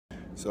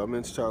So I'm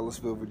in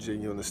Charlottesville,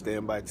 Virginia on a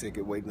standby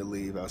ticket waiting to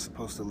leave. I was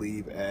supposed to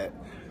leave at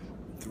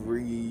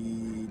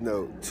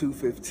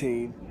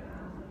 2:15.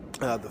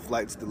 The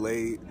flight's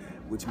delayed,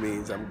 which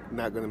means I'm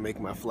not going to make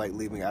my flight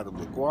leaving out of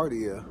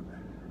LaGuardia,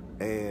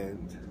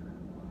 and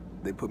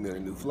they put me on a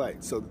new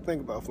flight. So the thing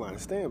about flying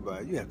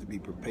standby, you have to be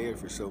prepared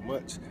for so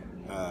much.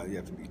 You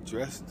have to be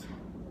dressed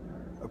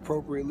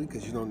appropriately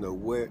because you don't know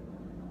what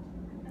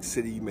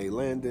city you may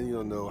land in. You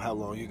don't know how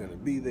long you're going to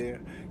be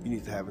there. You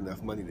need to have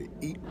enough money to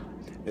eat,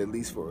 at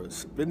least for a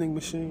vending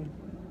machine.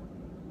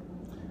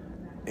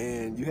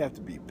 And you have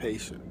to be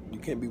patient. You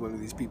can't be one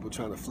of these people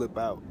trying to flip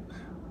out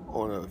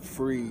on a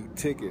free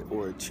ticket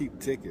or a cheap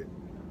ticket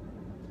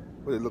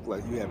where it look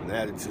like you have an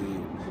attitude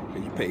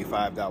and you pay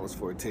 $5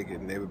 for a ticket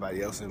and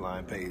everybody else in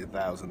line paid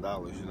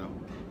 $1,000, you know.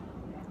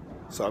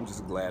 So I'm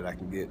just glad I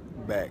can get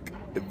back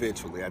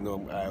eventually. I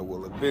know I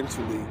will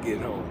eventually get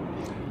home.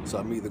 So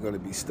I'm either going to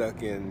be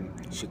stuck in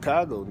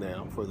Chicago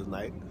now for the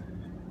night,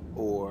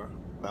 or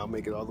I'll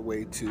make it all the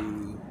way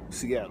to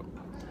Seattle.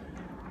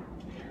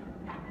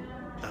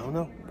 I don't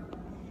know.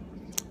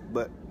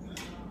 But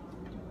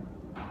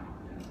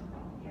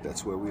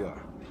that's where we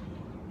are.